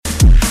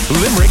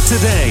Limerick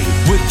Today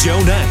with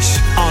Joe Nash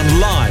on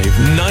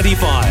Live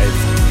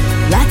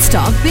 95. Let's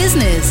talk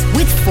business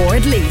with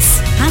Ford Lease.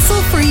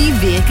 Hassle-free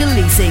vehicle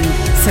leasing.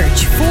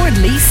 Search Ford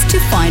Lease to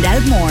find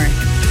out more.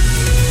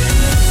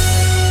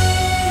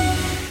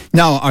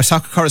 Now, our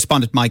soccer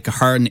correspondent Mike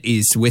Ahern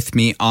is with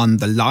me on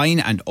the line,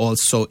 and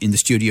also in the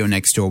studio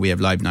next door we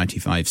have Live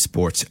 95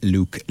 Sports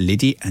Luke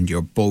Liddy, and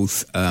you're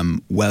both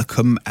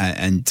welcome.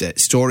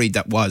 Story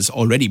that was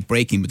already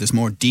breaking, but there's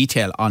more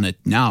detail on it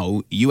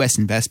now. US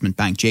investment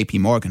bank JP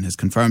Morgan has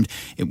confirmed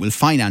it will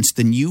finance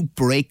the new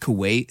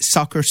breakaway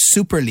Soccer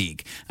Super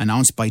League,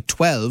 announced by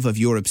 12 of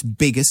Europe's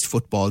biggest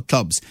football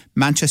clubs.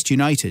 Manchester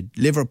United,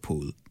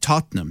 Liverpool,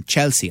 Tottenham,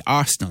 Chelsea,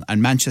 Arsenal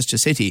and Manchester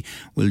City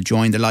will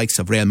join the likes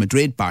of Real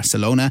Madrid,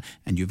 Barcelona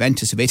and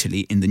Juventus of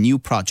Italy in the new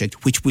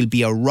project, which will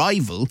be a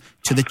rival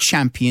to the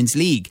Champions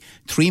League.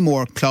 3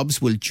 more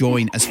clubs will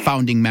join as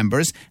founding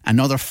members.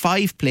 Another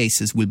 5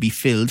 places will be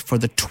filled for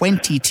the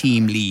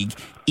 20-team league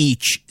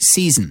each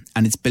season,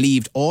 and it's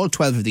believed all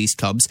 12 of these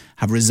clubs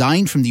have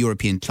resigned from the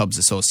European Clubs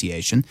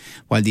Association,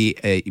 while the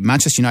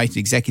Manchester United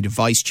Executive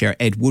Vice Chair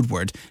Ed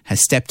Woodward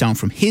has stepped down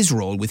from his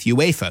role with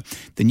UEFA.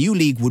 The new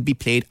league would be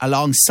played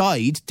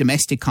alongside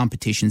domestic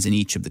competitions in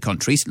each of the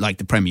countries, like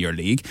the Premier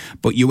League,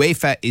 but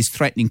UEFA is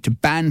threatening to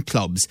ban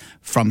clubs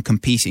from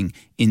competing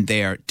in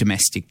their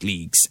domestic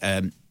leagues.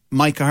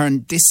 Mike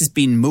Ahern, this has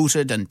been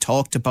mooted and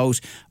talked about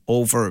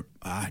over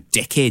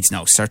decades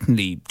now,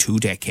 certainly 2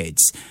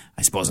 decades.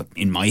 I suppose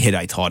in my head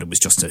I thought it was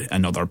just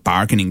another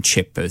bargaining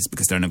chip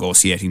because they're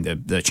negotiating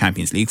the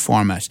Champions League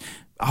format.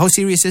 How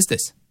serious is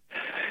this?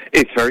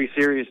 It's very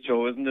serious,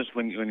 Joe, isn't it?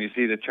 When you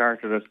see the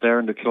charter that's there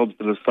and the clubs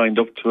that have signed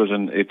up to it,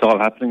 and it's all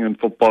happening in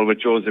football with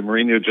Jose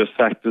Mourinho just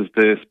sacked as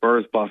the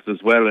Spurs boss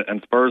as well,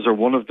 and Spurs are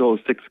one of those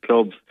 6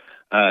 clubs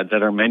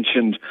that are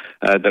mentioned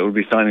that will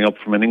be signing up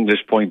from an English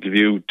point of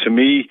view. To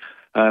me,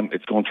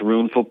 it's going to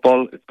ruin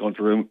football. It's going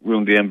to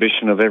ruin the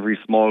ambition of every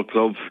small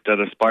club that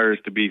aspires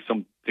to be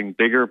something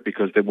bigger,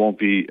 because they won't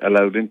be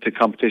allowed into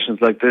competitions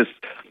like this.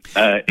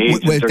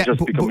 Agents are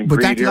just becoming greedier.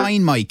 But that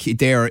line, Mike,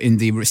 there in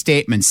the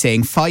statement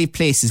saying 5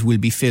 places will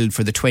be filled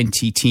for the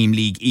 20-team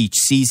league each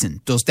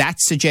season, does that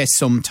suggest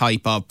some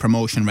type of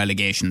promotion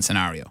relegation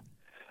scenario?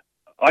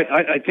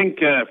 I think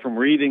from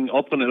reading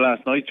up on it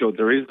last night, Joe,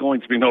 there is going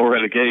to be no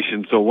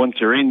relegation. So once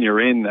you're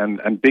in,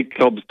 and big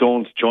clubs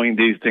don't join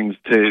these things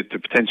to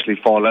potentially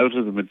fall out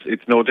of them.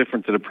 It's no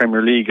different to the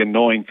Premier League, and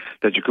knowing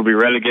that you could be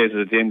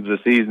relegated at the end of the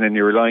season and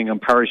you're relying on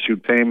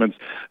parachute payments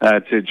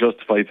to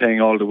justify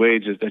paying all the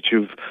wages that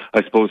you've,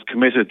 I suppose,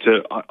 committed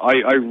to.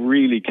 I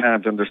really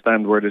can't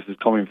understand where this is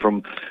coming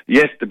from.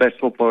 Yes, the best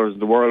footballers in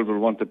the world will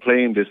want to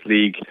play in this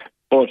league,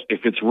 but if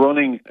it's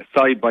running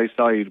side by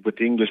side with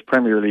the English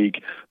Premier League,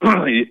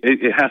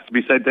 it has to be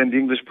said then the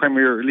English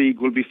Premier League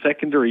will be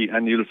secondary,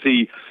 and you'll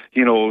see,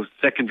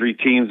 secondary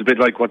teams, a bit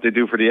like what they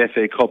do for the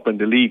FA Cup and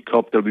the League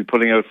Cup. They'll be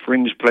putting out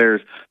fringe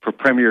players for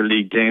Premier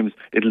League games.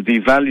 It'll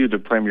devalue the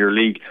Premier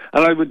League.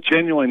 And I would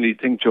genuinely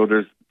think, Joe,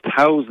 there's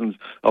thousands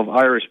of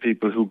Irish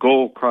people who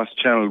go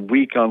cross-channel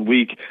week on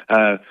week.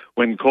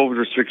 When COVID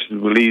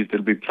restrictions will ease,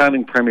 they'll be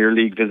planning Premier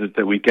League visits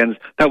at weekends.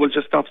 That will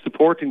just stop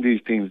supporting these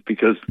teams,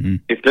 because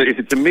if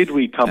it's a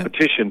midweek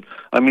competition,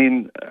 I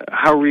mean,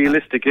 how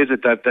realistic is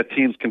it that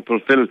teams can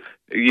fulfill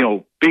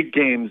big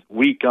games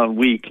week on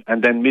week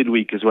and then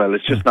midweek as well?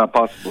 It's just not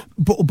possible.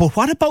 But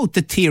what about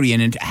the theory,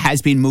 and it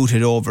has been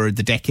mooted over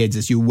the decades,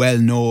 as you well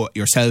know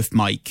yourself,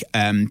 Mike,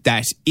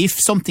 that if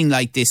something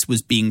like this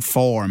was being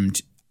formed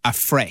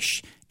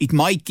afresh, it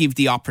might give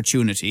the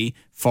opportunity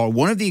for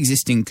one of the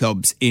existing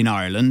clubs in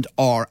Ireland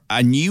or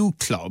a new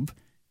club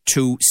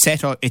to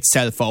set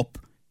itself up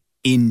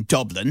in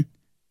Dublin,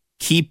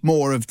 keep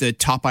more of the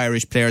top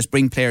Irish players,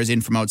 bring players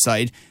in from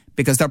outside,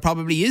 because there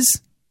probably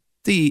is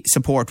the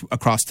support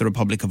across the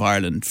Republic of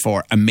Ireland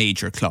for a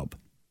major club.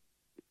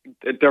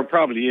 There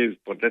probably is,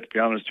 but let's be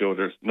honest, Joe,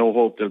 there's no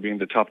hope they'll be in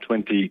the top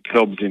 20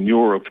 clubs in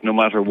Europe, no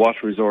matter what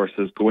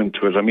resources go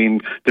into it. I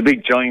mean, the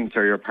big giants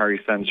are your Paris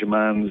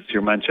Saint-Germain's,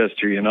 your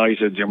Manchester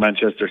United, your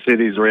Manchester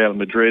City's, Real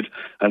Madrid,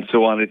 and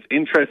so on. It's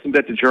interesting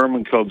that the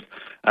German clubs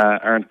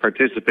aren't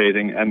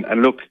participating.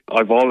 And look,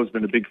 I've always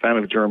been a big fan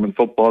of German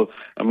football.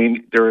 I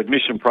mean, their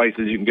admission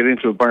prices, you can get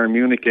into a Bayern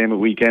Munich game at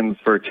weekends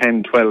for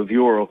 10, 12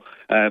 euro.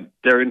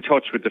 They're in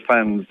touch with the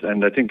fans,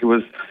 and I think it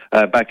was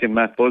back in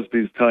Matt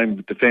Busby's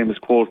time the famous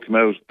quote came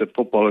out that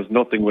football is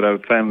nothing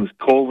without fans.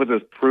 COVID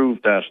has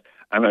proved that,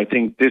 and I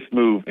think this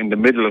move in the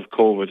middle of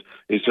COVID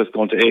is just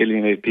going to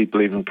alienate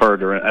people even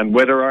further. And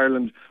whether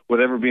Ireland would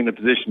ever be in a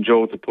position,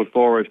 Joe, to put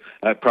forward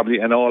probably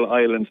an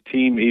all-Ireland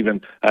team even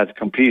to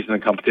compete in a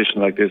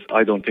competition like this,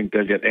 I don't think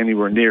they'll get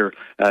anywhere near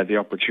the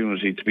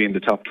opportunity to be in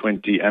the top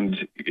 20.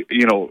 And,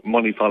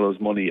 money follows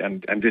money,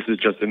 and this is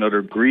just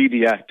another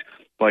greedy act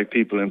by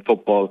people in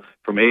football,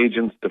 from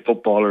agents to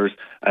footballers,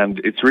 and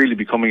it's really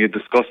becoming a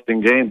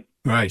disgusting game.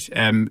 Right.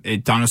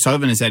 Don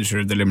O'Sullivan is editor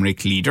of the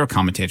Limerick Leader,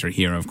 commentator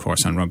here, of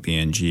course, on Rugby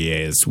and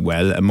GAA as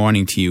well. A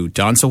morning to you,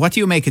 Don. So what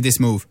do you make of this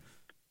move?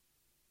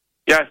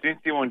 Yeah, it's the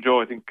interesting one,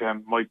 Joe. I think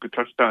Mike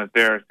touched on it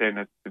there, saying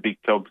that the big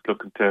clubs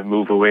looking to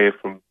move away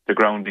from the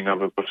grounding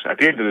of it. But at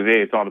the end of the day,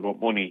 it's all about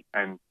money,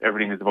 and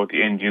everything is about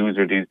the end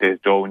user these days,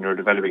 Joe, when you're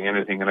developing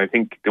anything. And I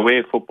think the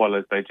way football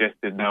is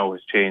digested now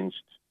has changed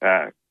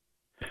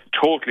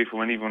totally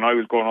from even when I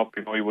was growing up.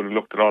 You would have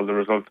looked at all the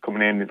results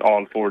coming in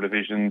all four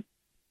divisions.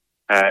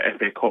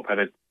 FA Cup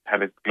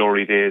had its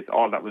glory days.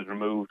 All that was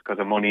removed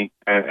because of money.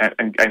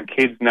 And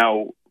kids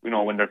now,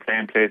 when they're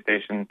playing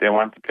PlayStation, they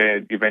want to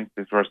play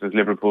Juventus versus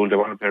Liverpool. They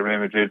want to play Real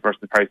Madrid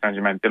versus Paris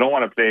Saint-Germain. They don't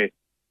want to play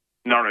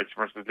Norwich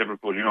versus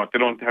Liverpool. They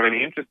don't have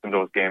any interest in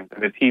those games.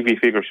 And the TV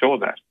figures show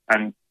that.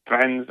 And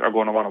fans are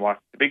going to want to watch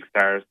the big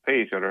stars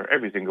play each other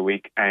every single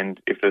week. And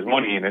if there's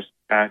money in it,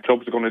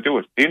 clubs are going to do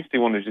it. The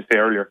interesting one, as you say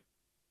earlier,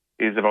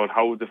 is about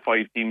how the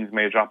 5 teams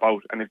may drop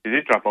out, and if they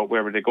did drop out,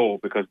 where would they go?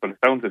 Because by the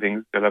sounds of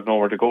things, they'll have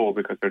nowhere to go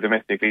because their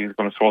domestic league is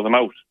going to throw them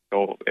out.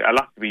 So a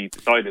lot to be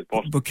decided.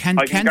 But can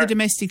the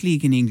domestic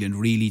league in England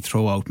really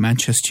throw out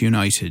Manchester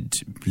United,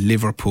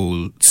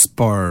 Liverpool,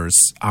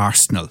 Spurs,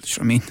 Arsenal?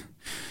 I mean,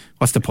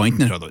 what's the point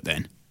in it other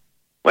then?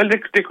 Well,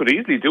 they could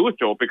easily do it,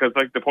 Joe, because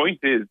the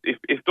point is,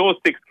 if those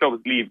 6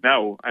 clubs leave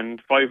now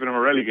and 5 of them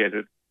are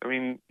relegated, I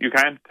mean, you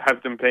can't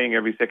have them playing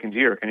every second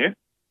year, can you?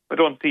 I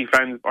don't see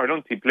fans, or I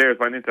don't see players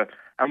buying into that.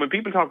 And when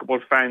people talk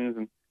about fans,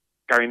 and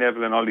Gary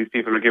Neville and all these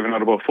people are giving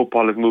out about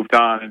football has moved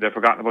on and they've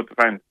forgotten about the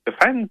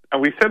fans,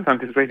 and we've said it on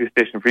this radio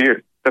station for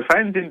years, the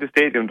fans in the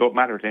stadium don't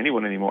matter to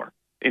anyone anymore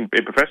in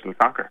professional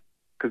soccer,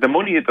 because the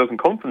money, it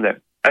doesn't come from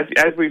them.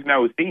 As we've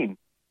now seen,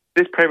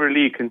 this Premier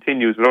League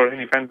continues without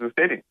any fans in the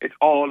stadium. It's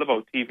all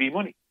about TV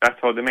money. That's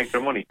how they make their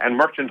money. And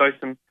merchandise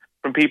them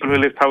from people who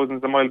live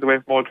thousands of miles away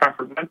from Old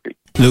Trafford and Anfield.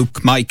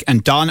 Luke, Mike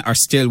and Don are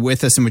still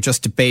with us, and we're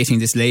just debating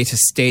this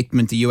latest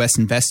statement. The US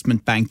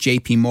investment bank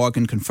JP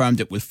Morgan confirmed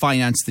it will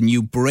finance the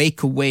new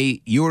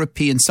breakaway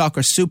European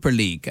Soccer Super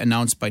League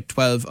announced by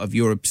 12 of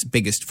Europe's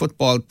biggest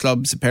football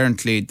clubs.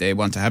 Apparently they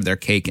want to have their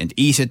cake and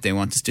eat it. They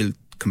want to still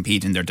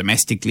compete in their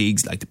domestic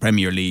leagues like the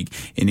Premier League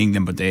in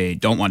England, but they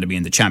don't want to be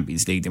in the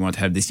Champions League. They want to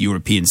have this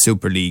European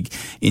Super League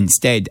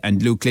instead.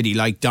 And Luke Liddy,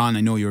 like Don,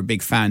 I know you're a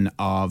big fan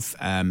of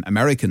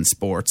American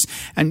sports,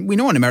 and we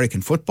know in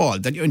American football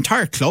that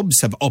entire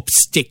clubs have upped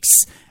sticks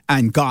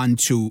and gone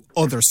to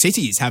other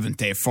cities, haven't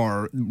they,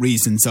 for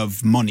reasons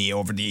of money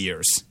over the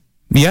years.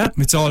 Yeah,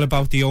 it's all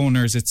about the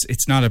owners.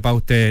 It's not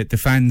about the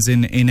fans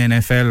in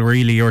NFL,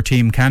 really. Your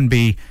team can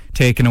be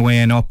taken away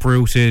and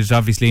uprooted.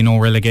 Obviously no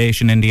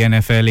relegation in the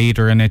NFL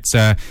either, and it's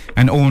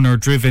an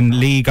owner-driven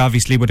league,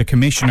 obviously, with a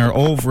commissioner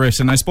over it.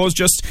 And I suppose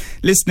just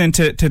listening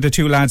to the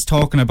two lads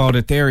talking about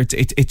it there,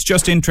 it's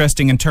just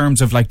interesting in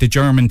terms of like the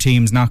German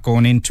teams not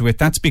going into it.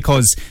 That's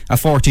because a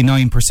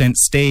 49%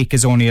 stake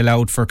is only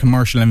allowed for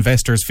commercial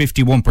investors.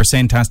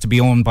 51% has to be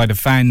owned by the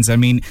fans. I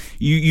mean,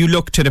 you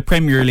look to the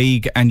Premier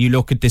League and you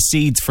look at the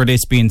seeds for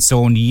this being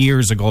sown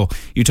years ago.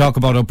 You talk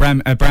about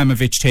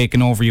Abramovich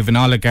taking over. You have an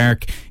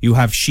oligarch, you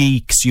have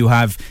sheiks, you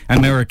have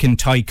American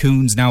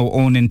tycoons now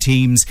owning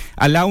teams.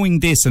 Allowing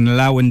this and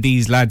allowing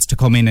these lads to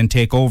come in and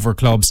take over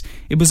clubs,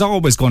 it was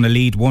always going to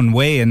lead one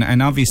way.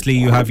 And obviously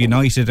you have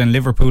United and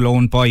Liverpool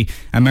owned by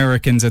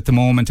Americans at the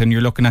moment, and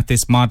you're looking at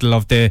this model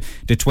of the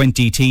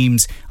 20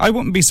 teams. I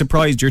wouldn't be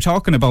surprised. You're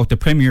talking about the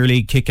Premier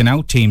League kicking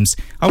out teams.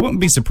 I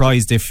wouldn't be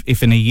surprised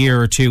if in a year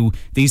or two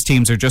these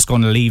teams are just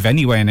going to leave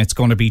anyway, and it's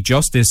going to be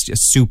just this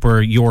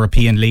super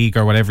European league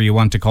or whatever you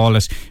want to call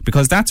it,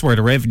 because that's where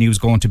the revenue is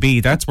going to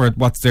be. That's where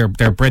what's their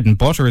bread and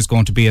butter is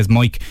going to be. As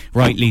Mike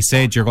rightly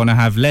said, you're going to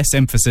have less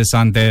emphasis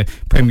on the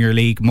Premier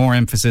League, more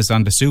emphasis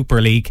on the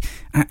Super League.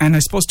 And I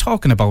suppose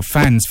talking about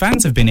fans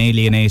have been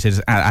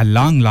alienated a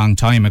long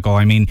time ago.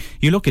 I mean,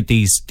 you look at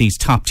these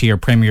top tier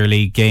Premier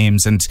League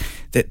games and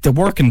the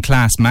working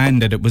class man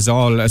that it was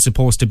all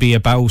supposed to be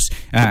about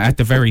at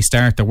the very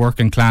start, the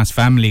working class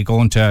family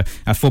going to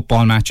a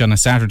football match on a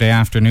Saturday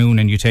afternoon,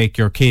 and you take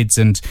your kids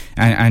and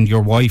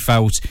your wife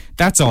out.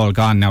 That's all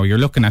gone now. You're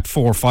looking at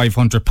 £400 or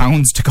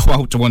 £500 to go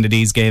out to one of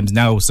these games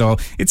now. So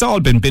it's all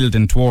been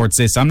building towards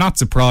this. I'm not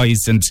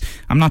surprised, and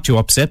I'm not too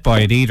upset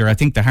by it either. I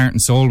think the heart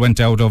and soul went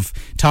out of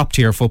top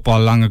tier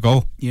football long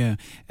ago. Yeah.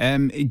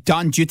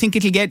 Don, do you think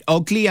it'll get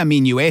ugly? I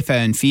mean, UEFA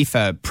and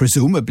FIFA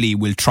presumably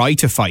will try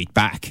to fight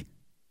back.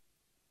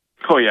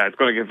 Oh yeah, it's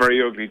going to get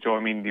very ugly, Joe.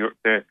 I mean,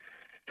 the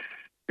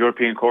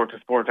European Court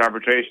of Sport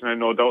Arbitration, I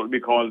know that will be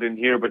called in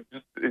here, but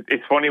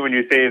it's funny when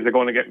you say they're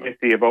going to get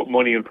messy about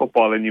money in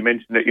football, and you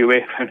mentioned that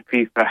UEFA and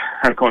FIFA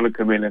are going to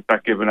come in and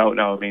start giving out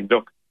now. I mean,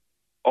 look,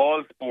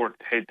 all sports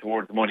head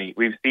towards money.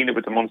 We've seen it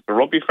with the Munster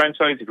Rugby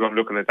franchise. If you want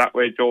to look at it that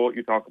way, Joe,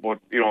 you talk about,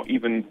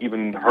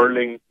 even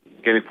hurling,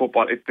 Gaelic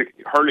football.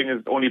 Hurling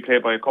is only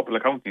played by a couple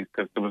of counties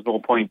because there was no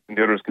point in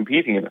the others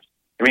competing in it.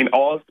 I mean,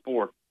 all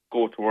sports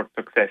go towards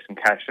success and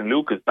cash. And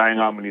Luke is bang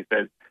on when he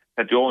says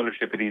that the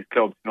ownership of these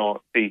clubs,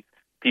 see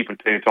people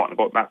today talking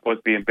about Matt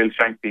Busby and Bill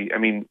Shankly. I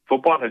mean,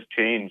 football has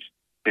changed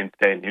since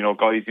then.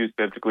 Guys used to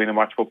be able to go in and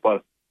watch football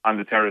on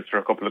the terrace for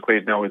a couple of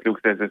quid. Now, as Luke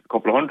says, it's a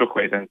couple of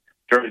 £100, and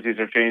jerseys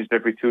are changed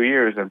every 2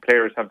 years, and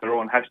players have their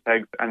own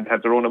hashtags and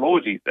have their own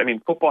emojis. I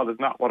mean, football is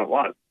not what it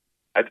was.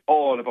 it's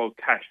all about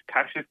cash.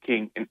 Cash is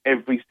king in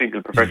every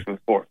single professional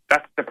sport.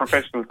 That's the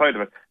professional side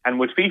of it. And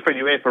with FIFA and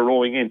UEFA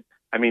rowing in,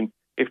 I mean,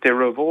 if they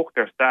revoke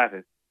their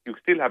status, you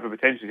still have a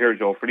potential here,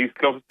 Joe, for these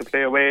clubs to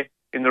play away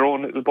in their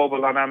own little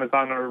bubble on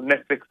Amazon or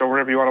Netflix or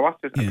wherever you want to watch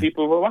it, and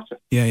people will watch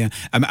it. Yeah.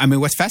 I mean,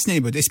 what's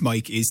fascinating about this,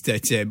 Mike, is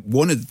that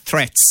one of the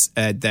threats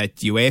that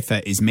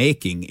UEFA is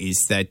making is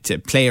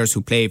that players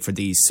who play for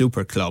these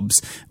super clubs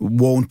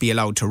won't be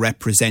allowed to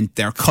represent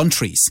their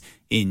countries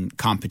in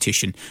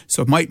competition.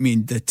 So it might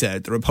mean that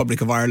the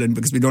Republic of Ireland,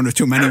 because we don't have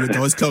too many with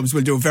those clubs,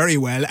 will do very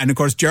well. And of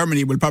course,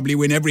 Germany will probably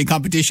win every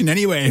competition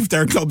anyway if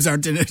their clubs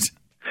aren't in it.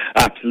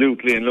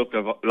 Absolutely, and look,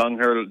 I've long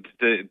heard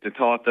the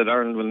thought that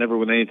Ireland will never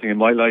win anything in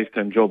my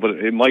lifetime, Joe, but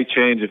it might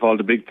change if all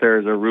the big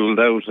players are ruled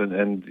out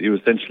and you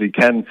essentially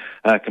can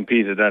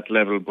compete at that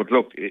level. But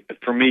look,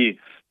 for me,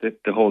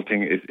 the whole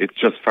thing it's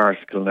just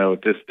farcical now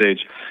at this stage.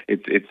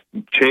 It's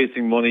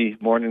chasing money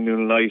morning, noon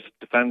and night.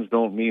 The fans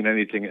don't mean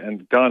anything.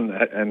 And Don,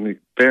 and in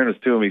fairness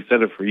to him, he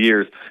said it for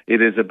years, it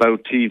is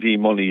about TV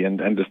money, and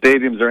the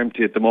stadiums are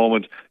empty at the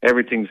moment.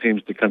 Everything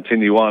seems to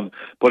continue on.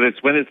 But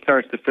it's when it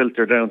starts to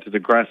filter down to the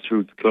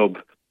grassroots club.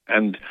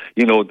 And,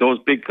 you know, those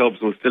big clubs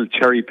will still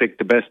cherry pick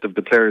the best of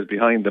the players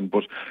behind them.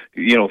 But,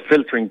 you know,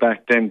 filtering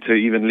back then to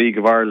even League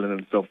of Ireland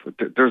and stuff,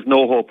 there's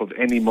no hope of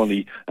any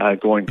money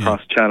going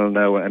cross-channel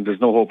now. And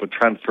there's no hope of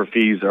transfer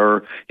fees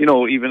or, you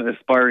know, even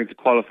aspiring to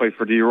qualify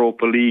for the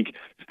Europa League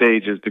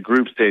stages, the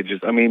group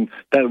stages. I mean,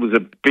 that was a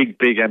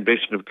big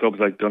ambition of clubs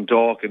like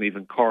Dundalk and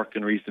even Cork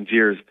in recent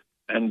years.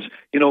 And,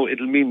 you know,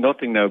 it'll mean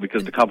nothing now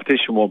because the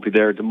competition won't be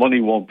there, the money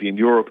won't be in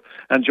Europe.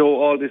 And,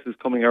 Joe, all this is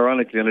coming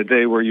ironically on a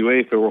day where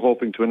UEFA were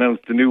hoping to announce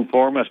the new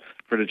format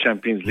for the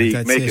Champions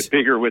League, make it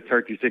bigger with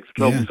 36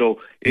 clubs. Yeah.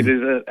 So it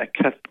is a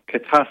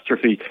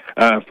catastrophe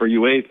for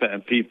UEFA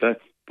and FIFA.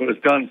 But as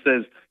Don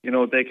says, you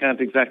know, they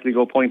can't exactly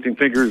go pointing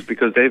fingers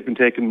because they've been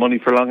taking money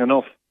for long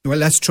enough. Well,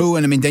 that's true.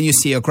 And I mean, then you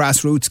see a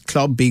grassroots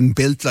club being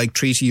built like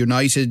Treaty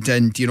United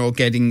and, you know,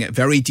 getting a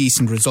very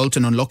decent result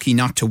and unlucky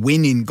not to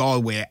win in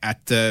Galway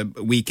at the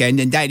weekend.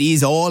 And that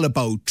is all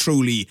about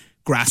truly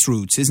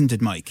grassroots, isn't it,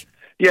 Mike?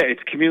 Yeah,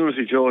 it's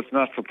community, Joe. It's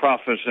not for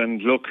profit.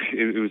 And look,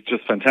 it was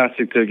just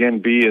fantastic to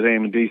again be at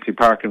Eamon Deacy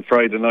Park on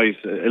Friday night.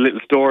 A little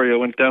story, I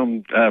went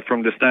down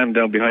from the stand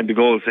down behind the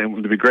goal saying, well,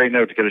 it'd be great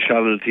now to get a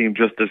shot of the team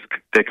just as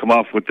they come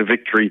off with the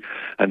victory.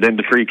 And then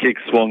the free kick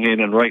swung in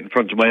and right in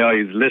front of my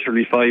eyes,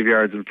 literally 5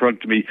 yards in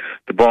front of me,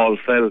 the ball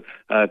fell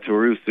to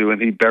Arusu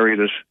and he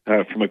buried it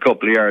from a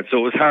couple of yards. So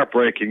it was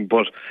heartbreaking.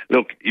 But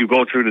look, you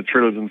go through the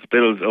thrills and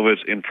spills of it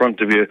in front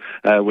of you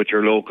with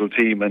your local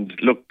team. And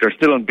look, they're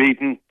still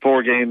unbeaten,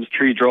 4 games,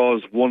 3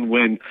 draws, 1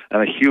 win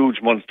and a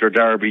huge Munster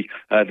derby.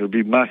 There'll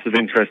be massive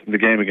interest in the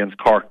game against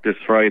Cork this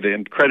Friday,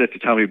 and credit to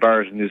Tommy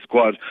Barrett and his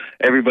squad.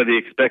 Everybody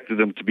expected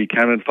them to be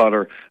cannon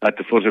fodder at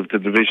the foot of the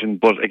division,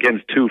 but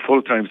against 2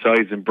 full-time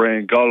sides in Bray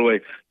and Galway,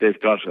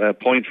 they've got a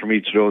point from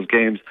each of those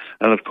games,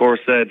 and of course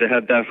they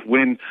had that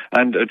win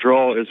and a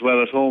draw as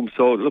well at home.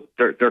 So look,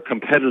 they're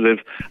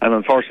competitive, and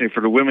unfortunately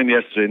for the women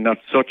yesterday, not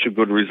such a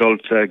good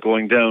result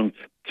going down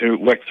to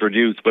Wexford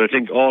Youth. But I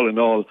think all in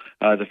all,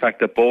 the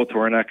fact that both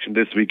were in action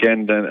this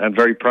weekend and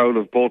very proud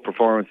of both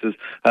performances,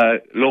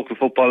 local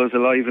football is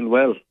alive and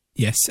well.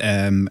 Yes,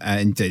 and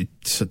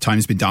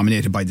time's been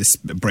dominated by this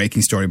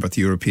breaking story about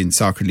the European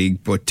Soccer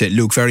League. But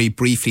Luke, very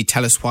briefly,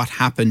 tell us what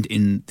happened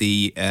in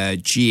the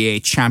GA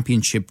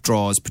Championship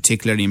draws,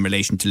 particularly in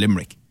relation to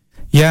Limerick.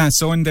 Yeah,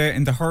 so in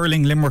the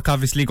hurling, Limerick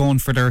obviously going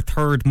for their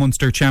 3rd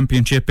Munster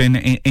Championship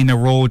in a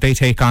row. They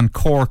take on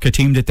Cork, a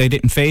team that they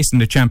didn't face in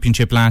the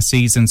Championship last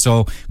season,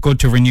 so good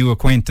to renew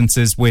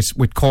acquaintances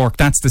with Cork.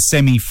 That's the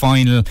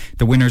semi-final.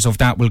 The winners of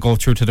that will go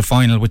through to the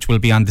final, which will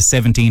be on the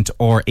 17th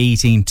or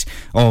 18th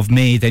of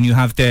May. Then you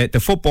have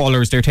the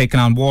footballers. They're taking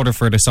on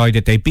Waterford, a side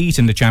that they beat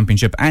in the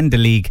Championship and the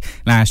League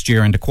last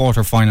year in the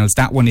quarterfinals.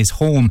 That one is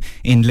home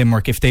in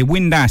Limerick. If they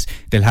win that,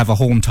 they'll have a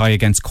home tie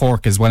against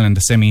Cork as well in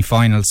the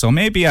semi-final. So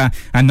maybe a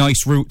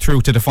nice route through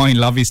to the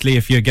final. Obviously,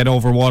 if you get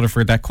over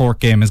Waterford, that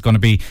Cork game is going to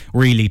be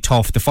really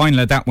tough. The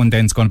final of that one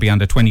then is going to be on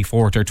the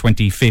 24th or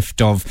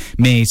 25th of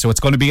May. So it's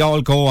going to be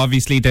all go.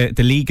 Obviously, the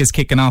league is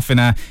kicking off in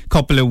a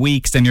couple of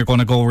weeks. Then you're going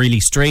to go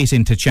really straight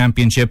into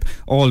Championship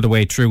all the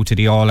way through to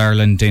the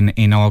All-Ireland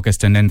in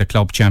August and then the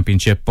Club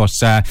Championship. But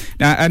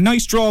a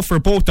nice draw for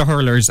both the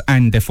hurlers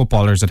and the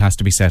footballers, it has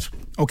to be said.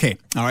 Okay,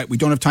 all right. We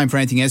don't have time for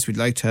anything else. We'd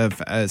like to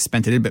have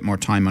spent a little bit more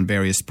time on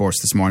various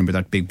sports this morning, but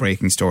that big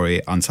breaking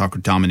story on soccer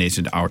dominated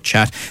our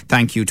chat.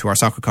 Thank you to our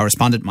soccer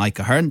correspondent Mike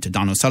Ahern, to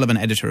Don O'Sullivan,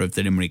 editor of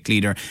the Limerick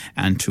Leader,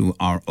 and to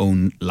our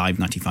own Live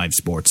 95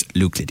 Sports,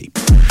 Luke Liddy.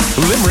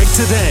 Limerick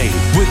Today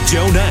with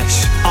Joe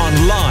Nash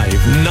on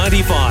Live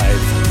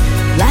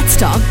 95. Let's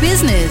talk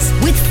business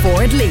with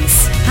Ford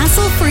Lease.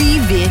 Hassle-free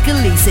vehicle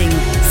leasing.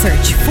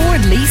 Search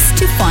Ford Lease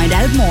to find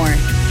out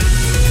more.